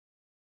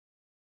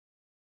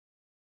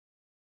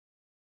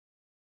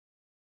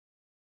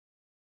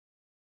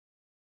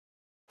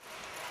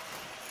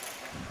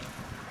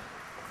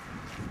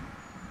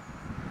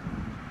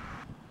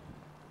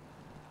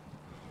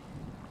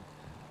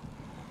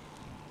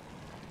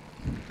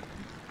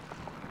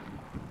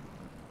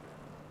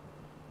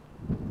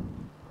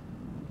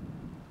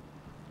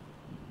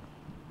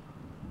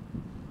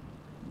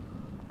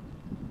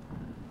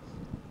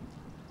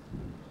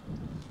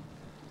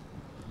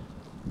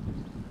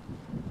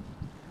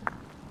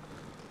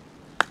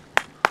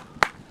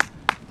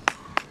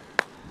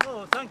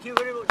Oh, thank you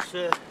very much,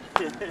 sir.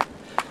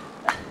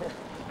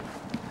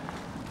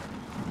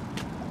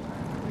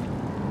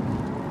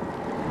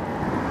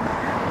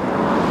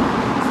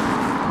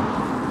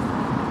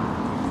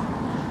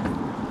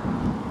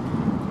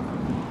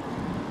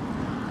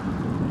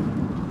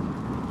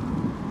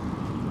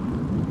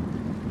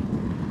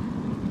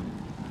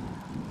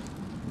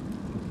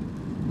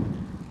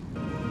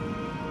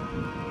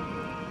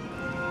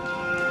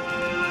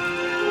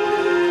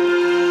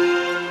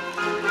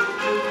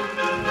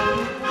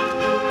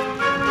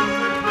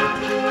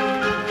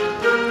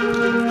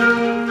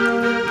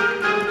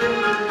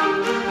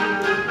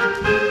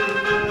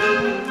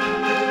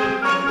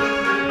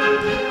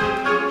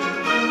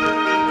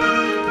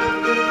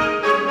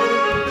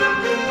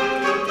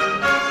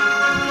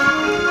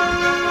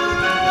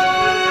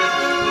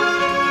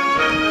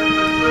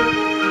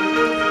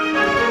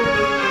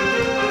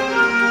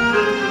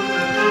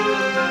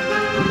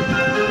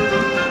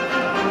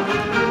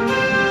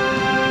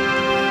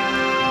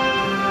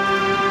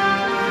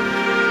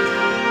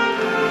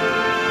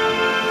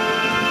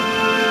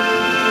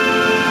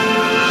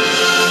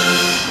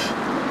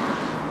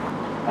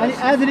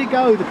 How did it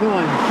go, the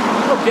climb?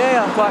 Okay,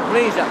 I'm quite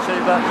pleased actually,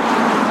 but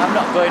I'm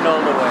not going all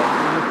the way.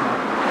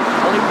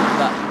 I'll leave it at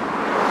that.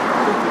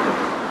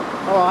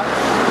 Alright.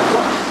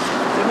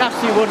 The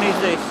nasty one is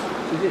this.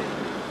 Is it?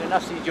 The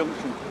nasty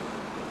junction.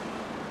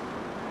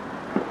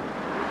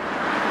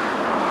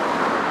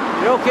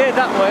 You're okay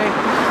that way.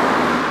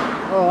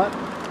 Alright.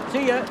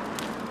 See ya.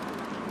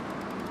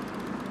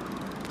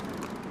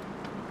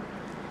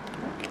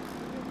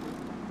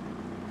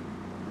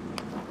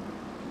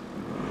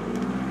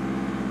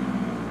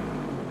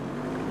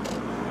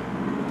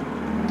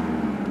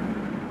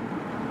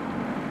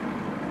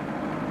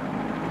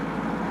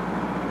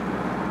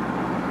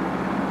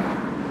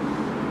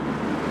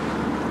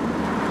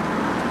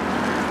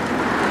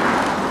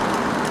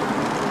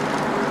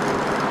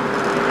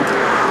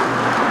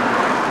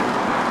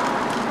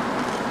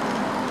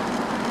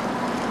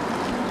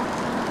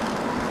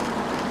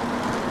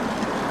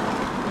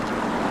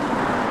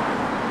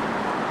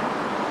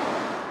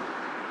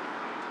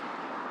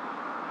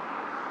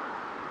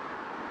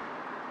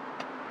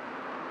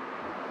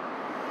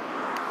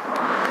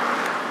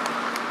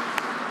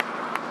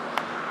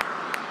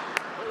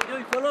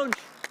 For lunch.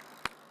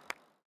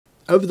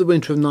 Over the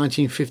winter of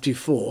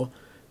 1954,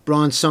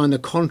 Brian signed a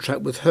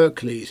contract with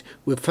Hercules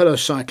with fellow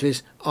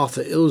cyclist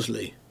Arthur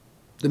Ilsley.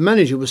 The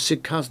manager was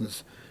Sid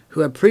Cousins, who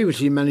had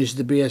previously managed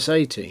the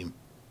BSA team.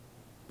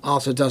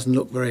 Arthur doesn't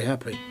look very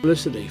happy.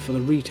 Publicity for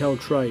the retail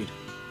trade.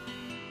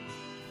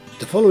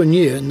 The following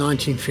year,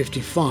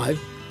 1955,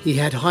 he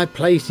had high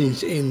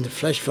placings in the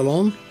Flèche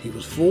Wallonne, he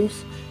was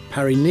 4th,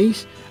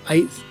 Paris-Nice,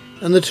 8th,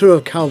 and the Tour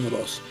of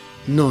Calvados,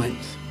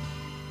 9th.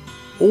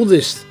 All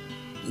this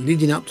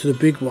leading up to the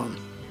big one,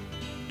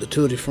 the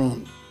Tour de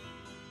France.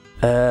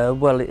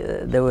 Well,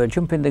 they were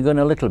jumping the gun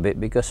a little bit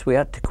because we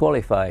had to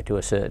qualify to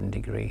a certain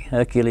degree.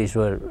 Hercules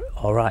were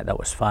all right, that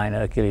was fine.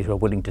 Hercules were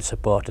willing to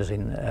support us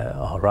in,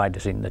 or ride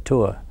us in the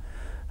Tour,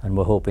 and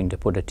were hoping to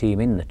put a team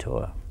in the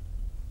Tour.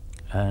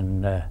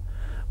 And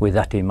with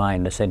that in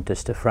mind, they sent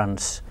us to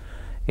France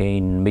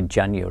in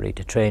mid-January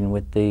to train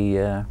with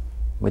the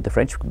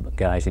French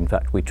guys. In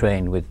fact, we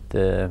trained with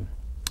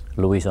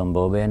Louison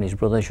Bobet and his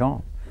brother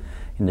Jean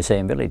in the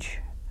same village.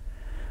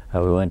 We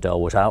weren't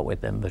always out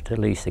with them, but at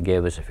least they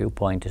gave us a few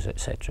pointers,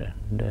 etc.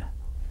 And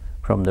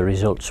from the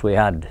results we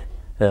had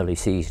early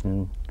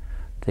season,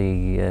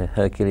 the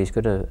Hercules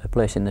got a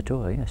place in the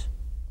Tour, yes.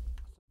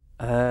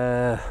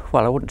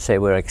 Well, I wouldn't say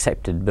we were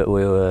accepted, but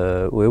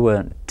we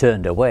weren't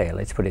turned away,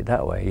 let's put it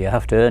that way. You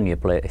have to earn your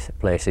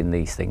place in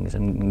these things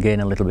and gain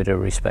a little bit of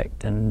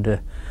respect,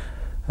 and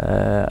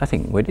I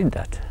think we did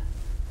that,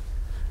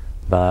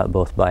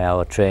 both by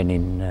our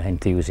training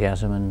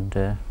enthusiasm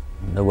and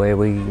the way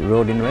we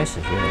rode in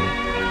races, really.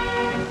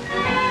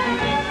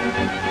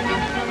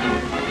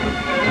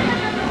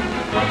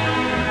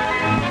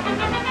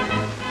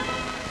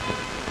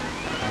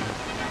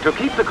 To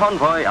keep the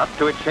convoy up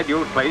to its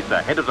scheduled place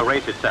ahead of the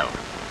race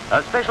itself,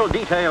 a special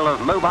detail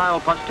of mobile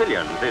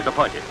postilions is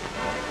appointed.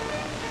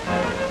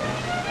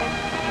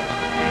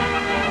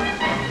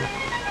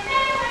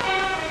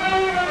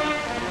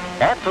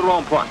 At the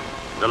rond-point,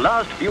 the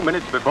last few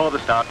minutes before the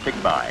start tick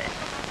by.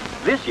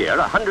 This year,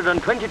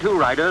 122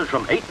 riders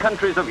from 8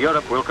 countries of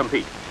Europe will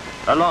compete,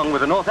 along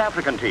with a North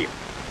African team.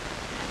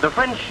 The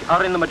French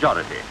are in the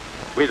majority,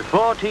 with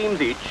 4 teams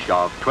each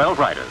of 12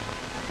 riders.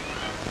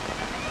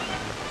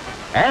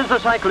 As the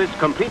cyclists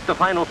complete the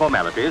final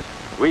formalities,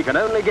 we can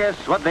only guess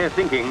what they're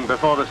thinking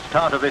before the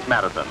start of this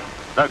marathon,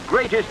 the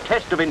greatest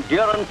test of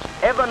endurance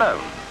ever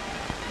known.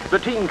 The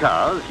team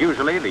cars,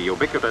 usually the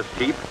ubiquitous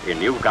Jeep in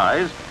new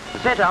guise,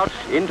 set out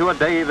into a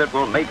day that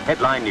will make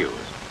headline news.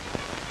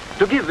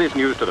 To give this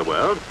news to the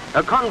world,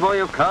 a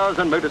convoy of cars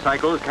and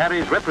motorcycles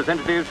carries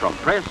representatives from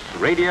press,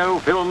 radio,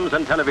 films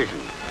and television.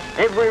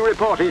 Every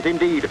report is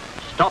indeed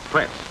stop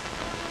press.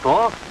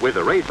 For, with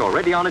the race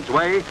already on its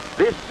way,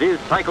 this is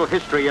cycle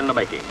history in the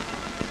making.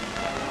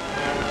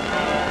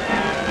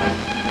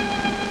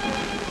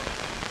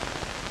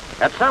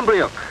 At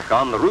Saint-Brieuc,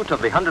 on the route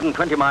of the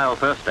 120-mile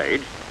first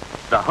stage,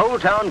 the whole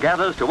town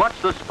gathers to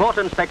watch the sport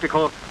and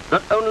spectacle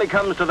that only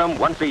comes to them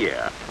once a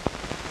year.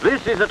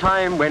 This is a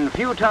time when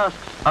few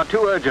tasks are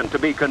too urgent to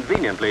be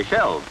conveniently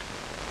shelved.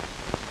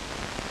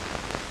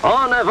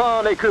 En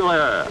avant les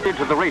coureurs!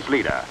 To the race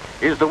leader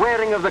is the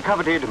wearing of the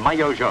coveted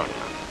maillot jaune.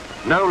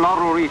 No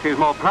laurel wreath is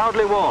more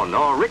proudly worn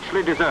or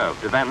richly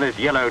deserved than this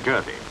yellow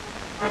jersey.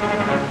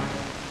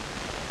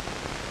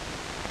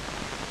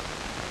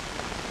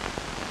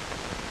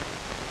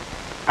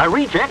 A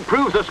recheck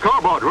proves the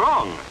scoreboard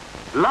wrong.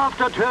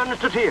 Laughter turns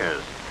to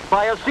tears.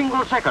 By a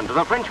single second,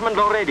 the Frenchman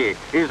Lauredi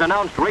is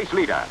announced race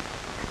leader.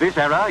 This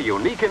error,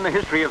 unique in the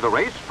history of the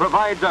race,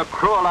 provides a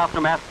cruel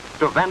aftermath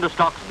to Van der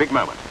Stok's big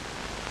moment.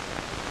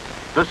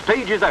 The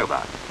stage is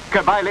over.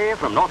 Kabaile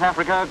from North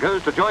Africa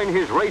goes to join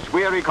his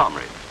race-weary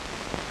comrades.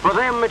 For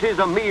them, it is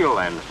a meal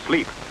and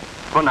sleep.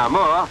 For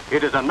Namur,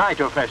 it is a night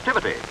of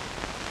festivity.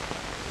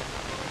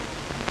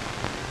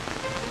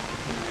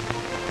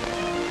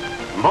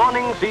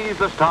 Morning sees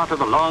the start of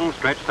the long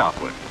stretch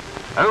southward,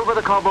 over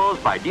the cobbles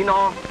by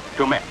Dinan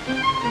to Metz.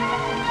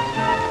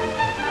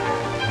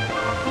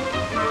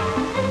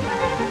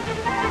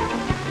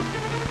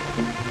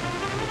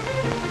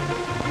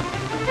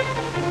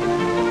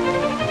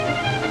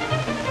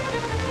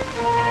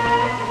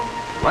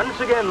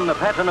 Once again, the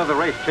pattern of the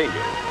race changes.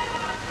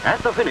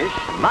 At the finish,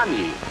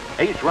 Magni,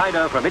 ace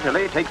rider from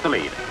Italy, takes the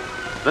lead.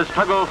 The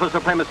struggle for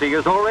supremacy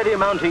is already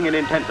mounting in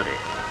intensity.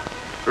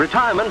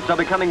 Retirements are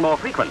becoming more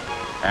frequent,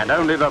 and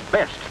only the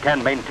best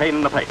can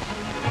maintain the pace.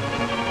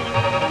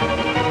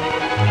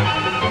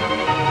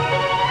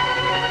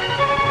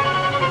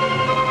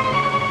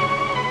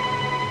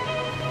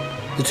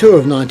 The Tour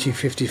of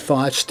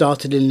 1955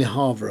 started in Le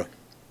Havre.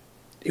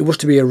 It was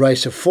to be a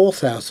race of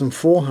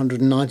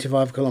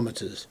 4,495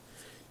 kilometres,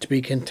 to be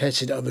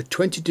contested over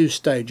 22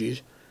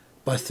 stages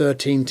by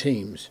 13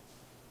 teams.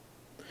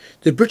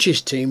 The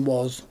British team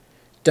was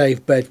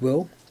Dave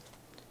Bedwell,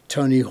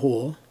 Tony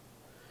Hoare,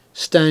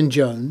 Stan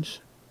Jones,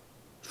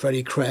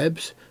 Freddie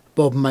Krebs,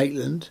 Bob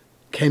Maitland,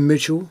 Ken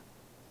Mitchell,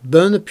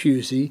 Bernard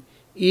Pusey,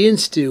 Ian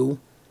Steele,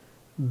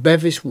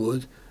 Bevis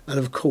Wood and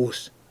of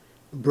course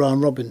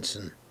Brian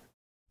Robinson.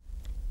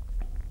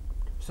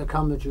 So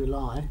come the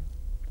July,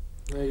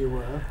 there you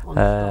were on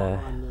the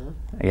start line there.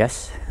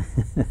 Yes,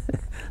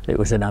 it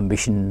was an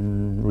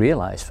ambition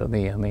realised for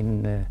me. I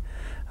mean,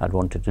 I'd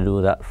wanted to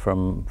do that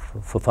for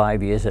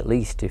 5 years at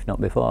least, if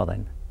not before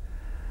then.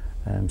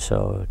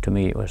 So to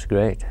me it was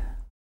great.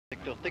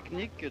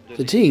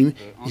 The team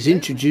is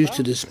introduced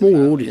to the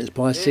small audience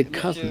by Sid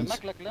Cousins.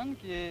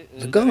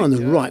 The guy on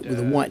the right with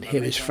the white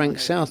hair is Frank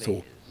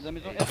Southall,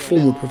 a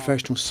former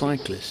professional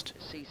cyclist.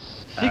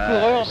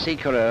 6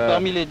 coureurs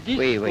parmi les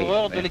 10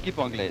 coureurs de l'équipe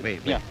anglaise.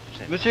 Bien.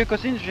 Monsieur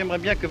Cossins, j'aimerais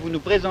bien que vous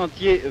nous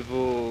présentiez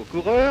vos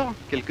coureurs,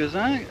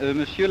 quelques-uns.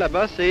 Monsieur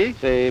là-bas,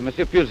 c'est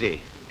Monsieur Pusey.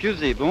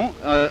 Pusey, bon.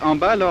 En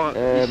bas, alors,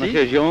 ici.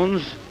 Monsieur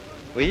Jones.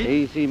 Oui.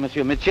 Et ici,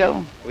 Monsieur Mitchell.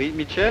 Oui,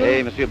 Mitchell.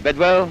 Et Monsieur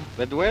Bedwell.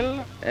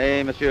 Bedwell.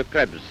 Et Monsieur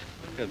Krebs.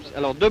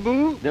 Alors,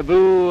 debout. Debout,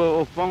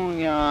 au fond,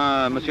 il y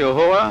a Monsieur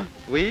Hoare.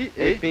 Oui.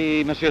 Et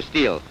puis Monsieur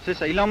Steele. C'est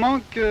ça. Il en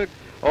manque...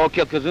 Oh,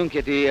 quelques-uns qui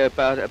étaient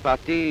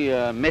partis,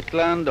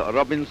 Maitland,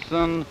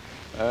 Robinson,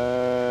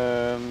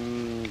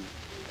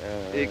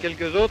 et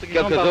quelques autres qui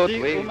sont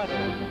partis oui. au matin.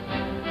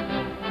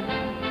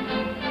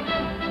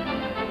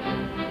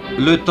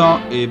 Le temps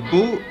est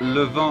beau,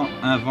 le vent,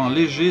 un vent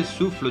léger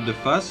souffle de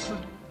face,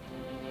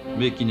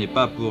 mais qui n'est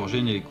pas pour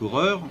gêner les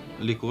coureurs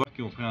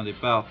qui ont pris un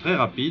départ très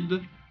rapide.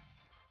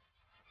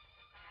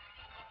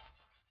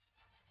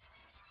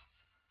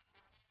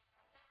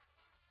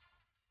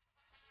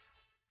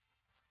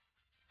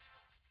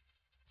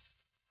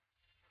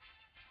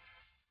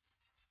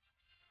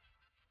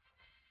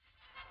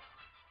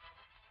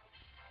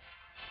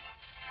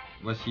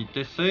 Voici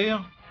Tesser,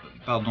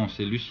 pardon,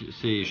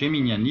 c'est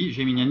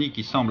Gemignani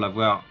qui semble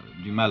avoir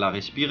du mal à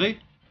respirer.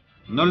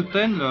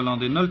 Nolten, le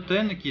Hollandais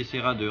Nolten, qui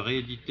essaiera de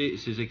rééditer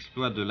ses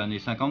exploits de l'année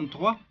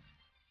 53.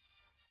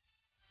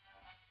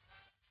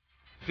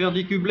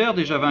 Ferdy Kubler,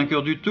 déjà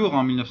vainqueur du Tour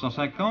en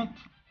 1950.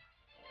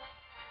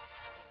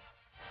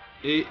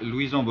 Et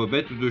Louison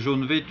Bobet, de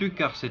jaune vêtu,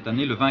 car cette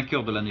année, le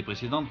vainqueur de l'année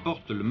précédente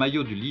porte le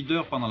maillot du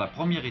leader pendant la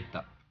première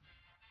étape.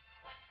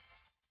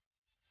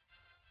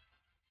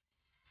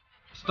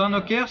 Stan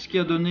Ockers qui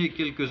a donné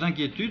quelques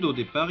inquiétudes au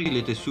départ, il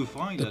était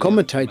souffrant. The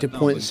commentator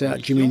points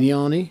out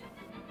Gimignani,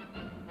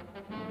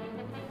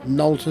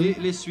 Knowlton, et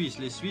les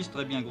Suisses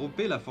très bien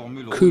groupés, la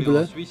formule Kubler,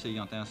 en Suisse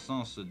ayant un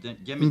sens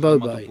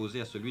diamétralement opposé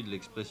à celui de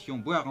l'expression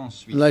boire en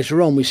Suisse. Later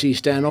on we see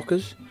Stan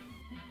Ockers,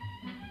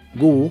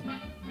 Gore,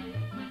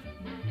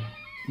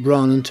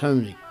 Brian and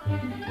Tony.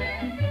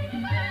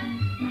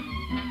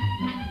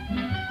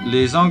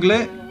 Les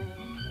Anglais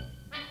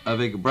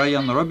avec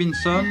Brian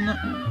Robinson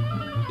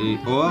et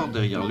Orr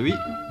derrière lui.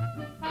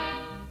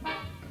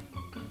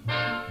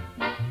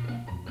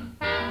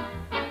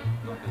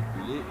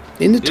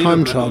 In the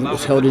time trial that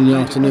was held in the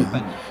afternoon,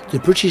 the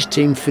British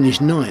team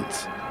finished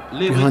 9th,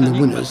 behind the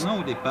winners,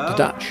 the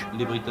Dutch.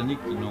 Les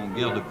Britanniques n'ont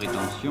guère de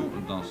prétention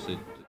dans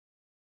cette